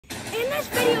this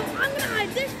video, I'm gonna hide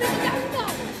this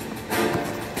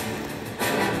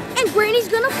 $50,000. And Granny's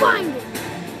gonna find it.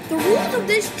 The rules of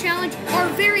this challenge are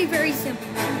very, very simple.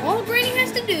 All Granny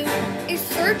has to do is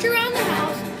search around the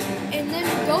house and then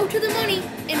go to the money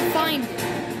and find it.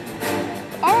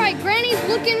 All right, Granny's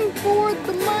looking for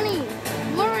the money.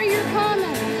 What are your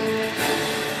comments?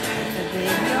 It's a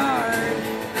big yard.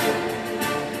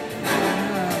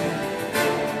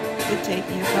 It'd take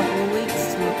me a couple of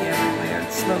weeks to look everywhere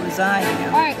as slow as I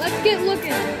am. All right, let's get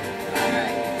looking. All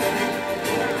right.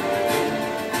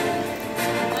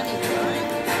 Money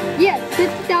time. Yes,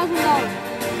 $50,000.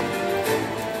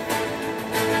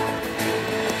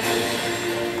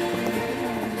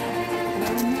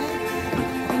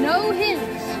 No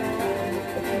hints.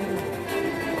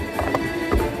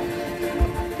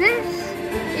 This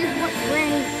is what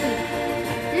Granny sees.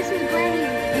 This is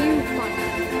Granny's viewfinder.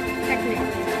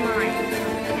 Technically, it's mine.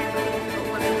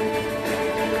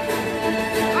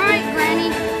 Alright, Granny.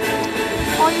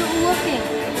 Are you looking?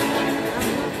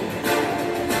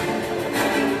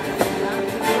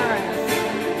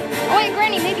 Oh wait,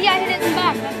 Granny, maybe I hit it in the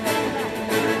back. Let's put it in the back.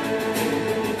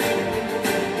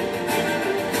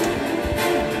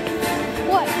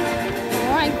 What?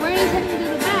 Alright, Granny's heading to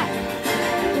the back.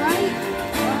 Right?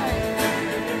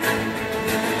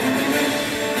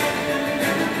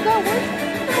 So, where's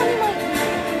the money might be?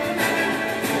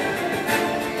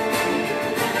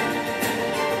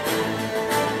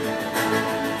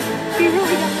 She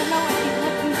really doesn't know what she's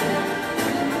looking for.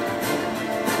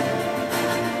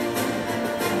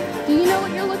 Do you know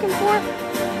what you're looking for?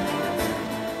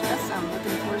 Yes, I'm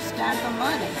looking for a stack of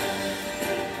money.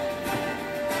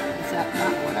 Is that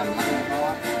not what I'm looking for?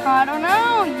 I don't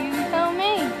know. You tell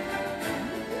me.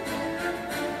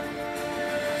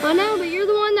 I know, but you're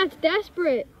the one that's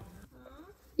desperate.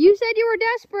 You said you were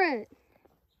desperate.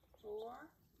 For?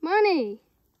 Money.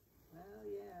 Well,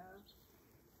 yeah.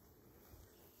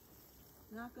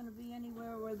 Not going to be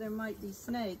anywhere where there might be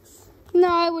snakes. No,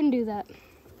 I wouldn't do that.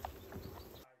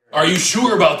 Are you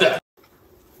sure about that?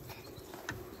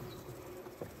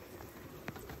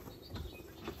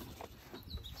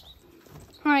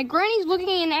 Alright, Granny's looking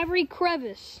in every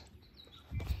crevice.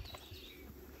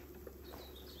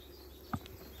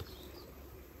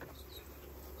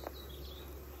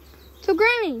 So,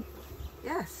 Granny,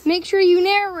 Yes. make sure you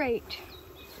narrate.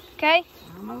 Okay?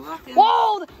 I'm looking.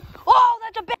 Whoa! Oh,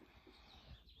 that's a big...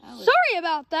 That was- Sorry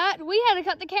about that. We had to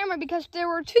cut the camera because there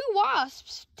were two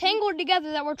wasps tangled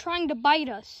together that were trying to bite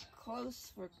us.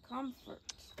 Close for comfort.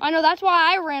 I know, that's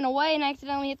why I ran away and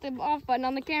accidentally hit the off button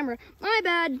on the camera. My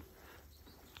bad.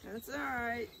 That's all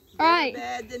right. All right.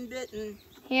 Better bad than bitten.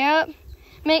 Yep.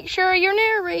 Make sure you're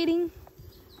narrating.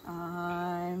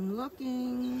 I'm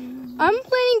looking. I'm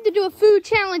planning to do a food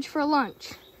challenge for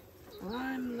lunch.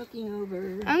 I'm looking over.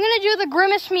 I'm going to do the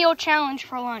Grimace Meal Challenge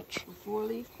for lunch. A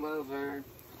 4-leaf clover.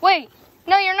 Wait.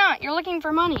 No, you're not. You're looking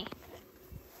for money.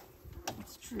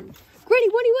 That's true. Granny,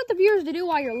 what do you want the viewers to do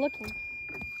while you're looking?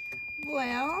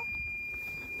 Well,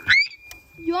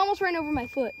 You almost ran over my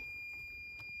foot.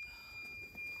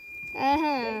 you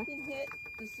can hit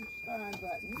the subscribe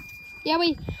button. Yeah,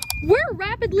 we're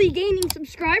rapidly gaining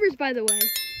subscribers, by the way.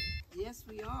 Yes,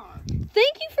 we are.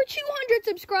 Thank you for 200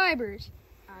 subscribers.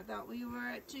 I thought we were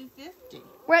at 250.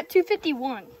 We're at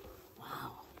 251.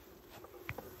 Wow.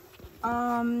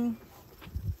 And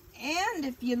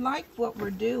if you like what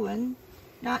we're doing,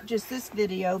 not just this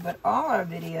video, but all our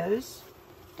videos,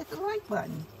 hit the like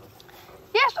button.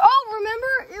 Yes. Oh,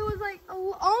 remember? It was like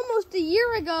almost a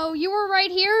year ago. You were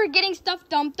right here getting stuff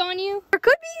dumped on you. There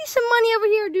could be some money over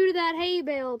here due to that hay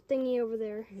bale thingy over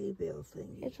there. Hay bale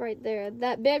thingy. It's right there.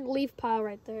 That big leaf pile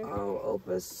right there. Oh,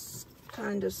 Opus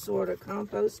kind of sort of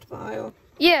compost pile.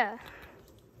 Yeah.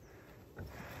 All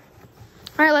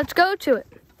right, let's go to it.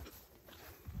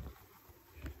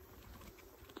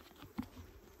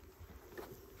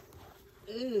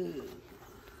 Ooh.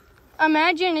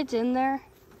 Imagine it's in there.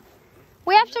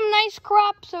 We have some nice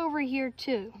crops over here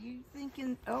too. You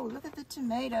thinking, oh, look at the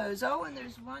tomatoes. Oh, and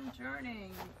there's one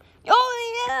turning.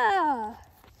 Oh yeah.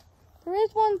 There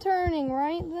is one turning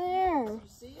right there. You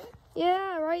see it?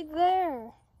 Yeah, right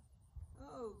there.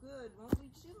 Oh, good. Won't be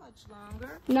too much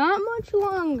longer. Not much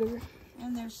longer.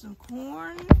 And there's some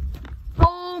corn.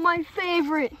 Oh, my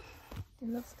favorite. It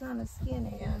looks kind of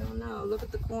skinny. I don't know. Look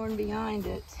at the corn behind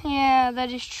it. Yeah,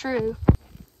 that is true.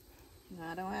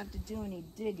 I don't have to do any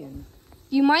digging.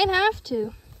 You might have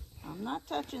to. I'm not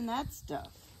touching that stuff.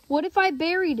 What if I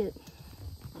buried it?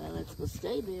 Well, it's will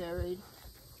stay buried.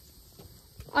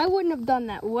 I wouldn't have done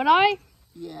that, would I?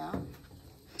 Yeah.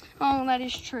 Oh, that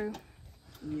is true.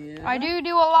 Yeah. I do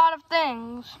a lot of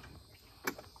things.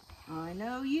 I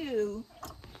know you.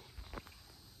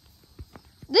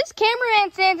 This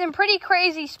cameraman stands in pretty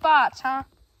crazy spots, huh?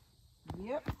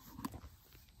 Yep.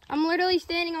 I'm literally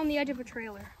standing on the edge of a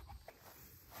trailer.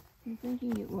 You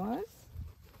thinking it was?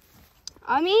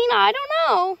 I mean, I don't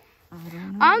know. I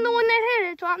don't know. I'm the one that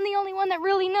hit it, so I'm the only one that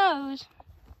really knows.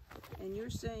 And you're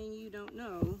saying you don't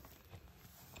know.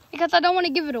 Because I don't want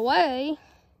to give it away.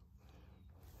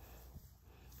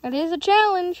 It is a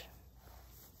challenge.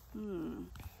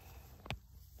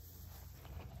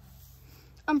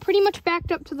 I'm pretty much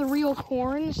backed up to the real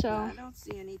corn, so. I don't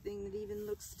see anything that even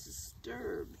looks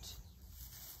disturbed.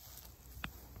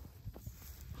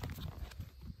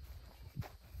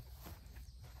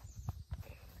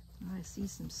 I see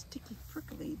some sticky,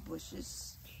 prickly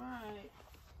bushes. All right.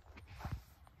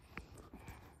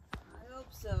 I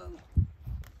hope so.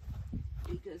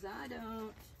 Because I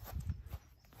don't.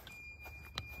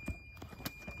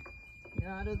 Get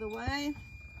out of the way.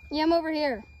 Yeah, I'm over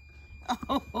here.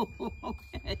 Oh,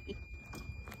 okay.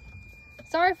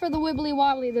 Sorry for the wibbly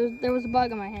wobbly. There was a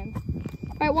bug on my hand.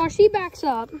 All right, while she backs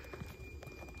up,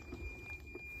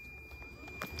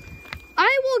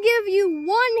 I will give you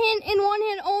one hint and one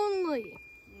hint only.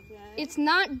 Okay. It's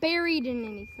not buried in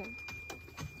anything.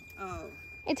 Oh.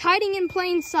 It's hiding in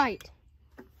plain sight.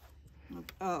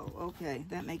 Oh, okay.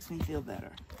 That makes me feel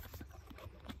better.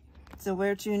 So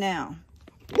where to now?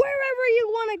 Wherever you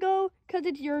want to go, because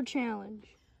it's your challenge.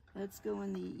 Let's go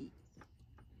in the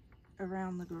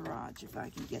around the garage if I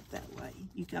can get that way.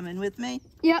 You coming with me?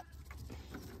 Yep.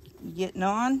 You getting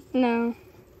on? No.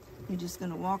 You just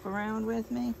gonna walk around with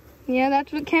me? Yeah,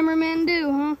 that's what cameramen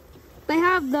do, huh? They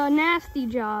have the nasty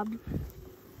job.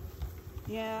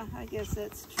 Yeah, I guess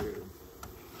that's true.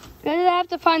 They have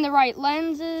to find the right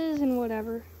lenses and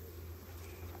whatever.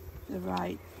 The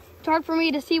right. It's hard for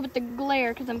me to see with the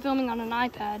glare because I'm filming on an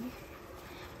iPad.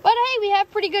 But hey, we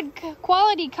have pretty good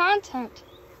quality content.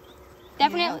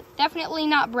 Definitely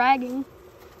not bragging.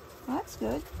 Well, that's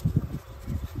good.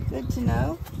 Good to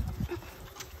know.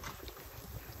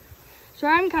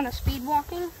 Sorry, I'm kind of speed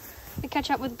walking to catch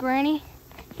up with Granny.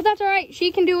 But that's all right.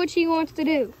 She can do what she wants to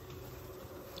do.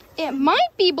 It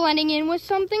might be blending in with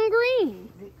something green.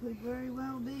 It could very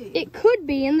well be. It could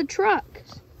be in the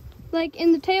trucks, like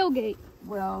in the tailgate.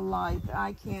 Well, like,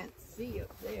 I can't see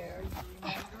up there, you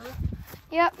remember?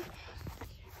 Yep.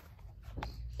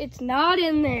 It's not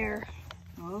in there.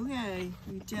 Okay,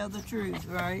 you tell the truth,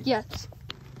 right? Yes.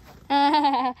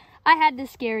 I had to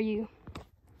scare you.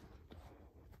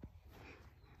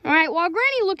 All right, while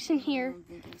Granny looks in here,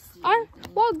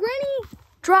 while Granny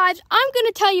drives, I'm going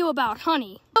to tell you about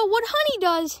Honey. So what Honey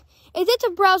does is it's a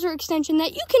browser extension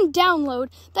that you can download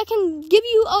that can give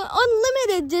you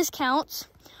unlimited discounts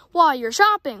while you're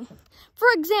shopping. For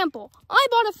example, I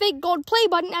bought a fake gold play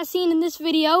button as seen in this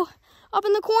video up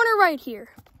in the corner right here.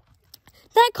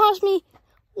 That cost me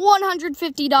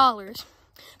 $150.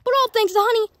 But all thanks to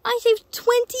Honey, I saved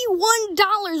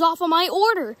 $21 off of my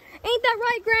order. Ain't that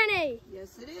right, Granny?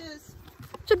 Yes, it is.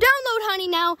 So download Honey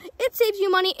now. It saves you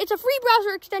money. It's a free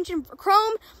browser extension for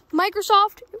Chrome,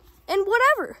 Microsoft, and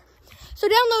whatever. So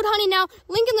download Honey now.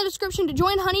 Link in the description to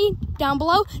join Honey down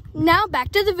below. Now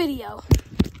back to the video.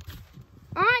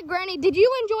 All right, Granny, did you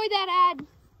enjoy that ad?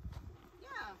 Yeah,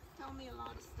 tell me a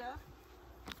lot of stuff.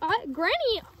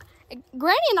 Granny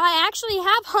and I actually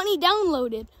have Honey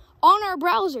downloaded on our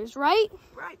browsers, right?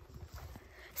 Right.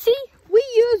 See, we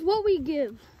use what we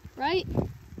give, right?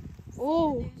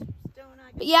 Oh.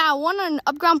 Yeah, I won an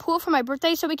upground pool for my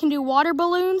birthday so we can do water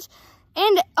balloons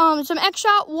and some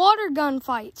X-Shot water gun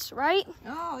fights, right?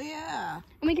 Oh, yeah.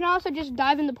 And we can also just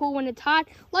dive in the pool when it's hot,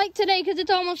 like today because it's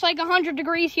almost like 100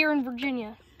 degrees here in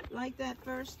Virginia. Like that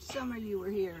first summer you were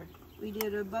here. We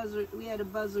had a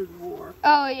buzzard war.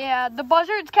 Oh, yeah. The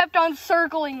buzzards kept on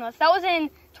circling us. That was in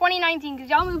 2019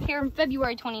 because y'all moved here in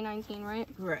February 2019, right?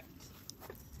 Correct.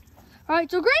 All right,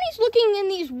 so Granny's looking in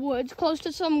these woods close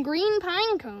to some green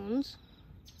pine cones.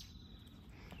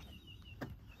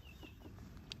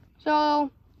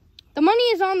 So, the money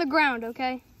is on the ground,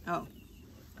 okay? Oh,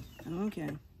 okay.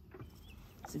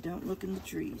 So don't look in the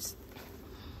trees.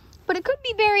 But it could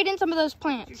be buried in some of those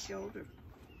plants. Your shoulder.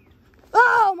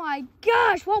 Oh my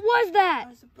gosh, what was that?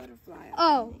 There's a butterfly.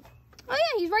 Oh. Oh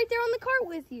yeah, he's right there on the cart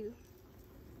with you.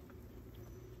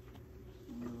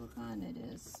 I wonder what kind it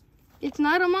is. It's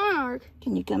not a monarch.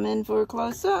 Can you come in for a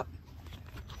close-up?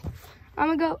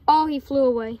 I'm gonna go. Oh, he flew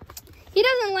away. He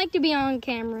doesn't like to be on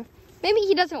camera. Maybe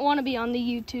he doesn't want to be on the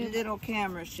YouTube. Little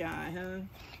camera shy, huh?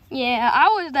 Yeah, I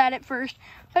was that at first.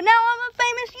 But now I'm a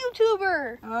famous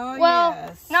YouTuber. Oh, well,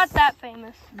 yes. not that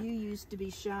famous. You used to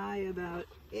be shy about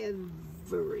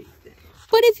everything.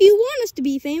 But if you want us to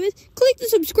be famous, click the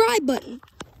subscribe button.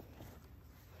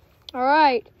 All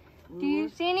right. Do you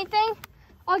see anything?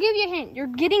 I'll give you a hint. You're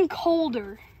getting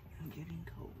colder. I'm getting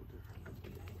colder.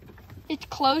 Okay. It's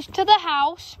close to the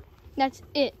house. That's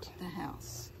it. The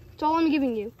house. That's all I'm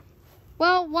giving you.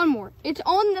 Well, one more. It's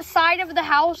on the side of the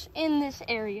house in this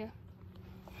area.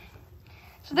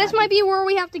 So this might be where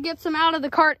we have to get some out of the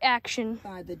cart action.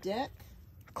 By the deck?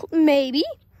 Maybe.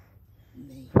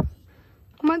 Maybe.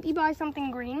 Might be by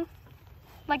something green.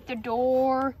 Like the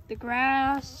door, the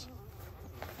grass.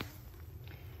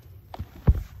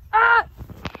 Ah!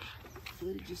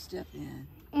 What did you step in?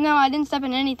 No, I didn't step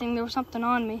in anything. There was something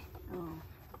on me. Oh.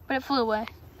 But it flew away.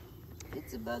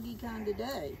 It's a buggy kind of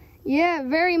day. Yeah,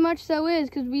 very much so is,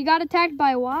 because we got attacked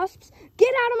by wasps.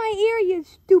 Get out of my ear, you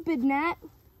stupid gnat.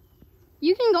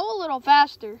 You can go a little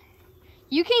faster.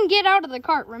 You can get out of the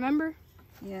cart, remember?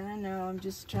 Yeah, I know. I'm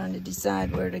just trying to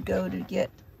decide where to go to get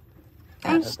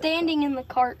out I'm of the standing in the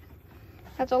cart.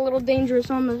 That's a little dangerous.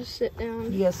 I'm going to sit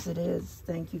down. Yes, it is.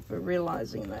 Thank you for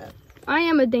realizing that. I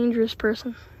am a dangerous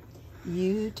person.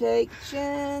 You take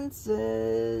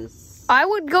chances. I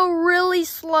would go really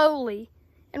slowly.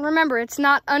 And remember, it's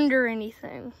not under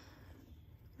anything.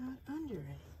 Not under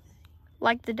anything.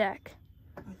 Like the deck.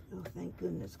 Oh, thank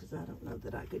goodness, because I don't know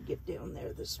that I could get down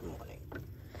there this morning.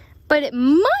 But it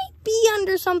might be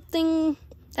under something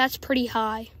that's pretty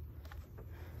high.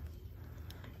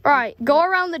 All right, go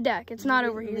around the deck. It's not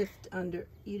over here.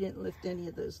 You didn't lift any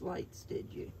of those lights, did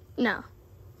you? No.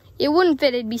 It wouldn't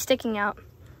fit. It'd be sticking out.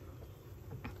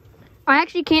 I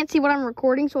actually can't see what I'm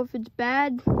recording, so if it's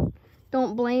bad,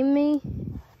 don't blame me.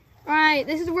 All right,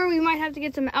 this is where we might have to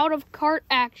get some out-of-cart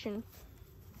action.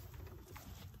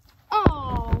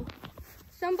 Oh,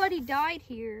 somebody died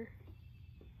here.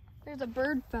 There's a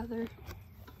bird feather.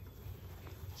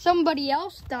 Somebody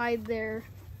else died there.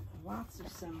 Lots of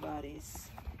somebodies.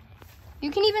 You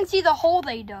can even see the hole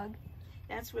they dug.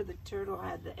 That's where the turtle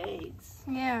had the eggs.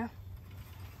 Yeah.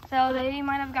 So they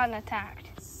might have gotten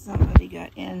attacked. Somebody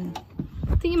got in.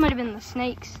 I think it might have been the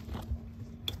snakes.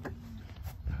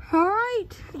 All right.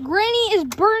 Granny is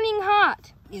burning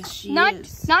hot. Yes, she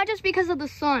is. Not just because of the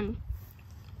sun.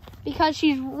 Because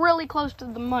she's really close to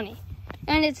the money.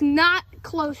 And it's not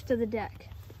close to the deck.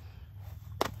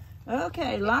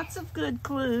 Okay, lots of good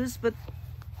clues, but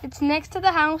it's next to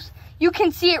the house. You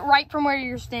can see it right from where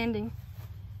you're standing.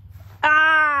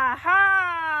 aha!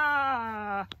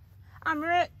 I'm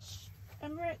rich.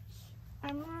 I'm rich.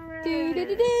 I'm rich. Do do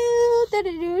do do do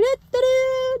do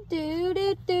do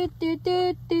do do do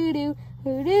do do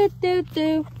do do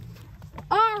do.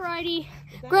 Alrighty,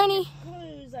 Granny.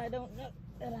 Clues, I don't know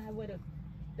that I would have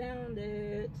found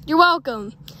it. You're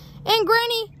welcome. And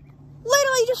Granny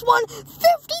literally just won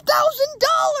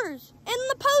 $50,000, and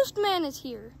the postman is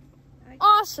here.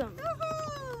 Awesome.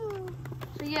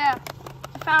 So yeah,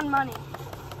 you found money.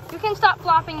 You can stop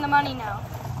flopping the money now.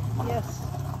 Yes.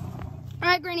 All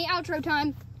right, Granny, outro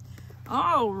time.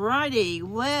 Alrighty,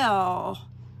 well,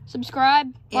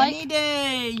 Subscribe, like. any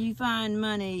day you find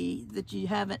money that you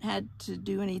haven't had to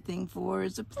do anything for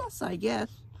is a plus, I guess.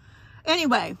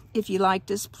 Anyway, if you liked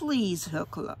us, please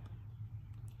hook up.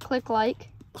 Click like.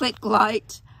 Click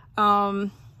like.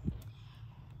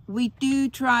 We do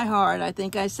try hard. I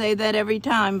think I say that every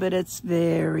time, but it's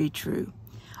very true.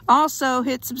 Also,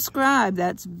 hit subscribe.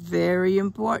 That's very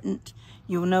important.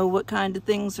 You'll know what kind of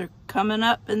things are coming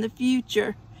up in the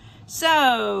future.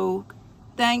 So,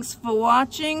 thanks for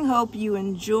watching. Hope you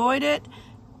enjoyed it.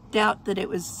 Doubt that it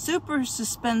was super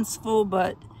suspenseful,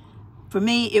 but for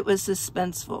me, it was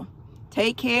suspenseful.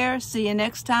 Take care. See you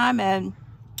next time. And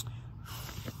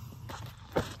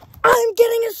I'm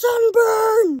getting a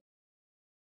sunburn!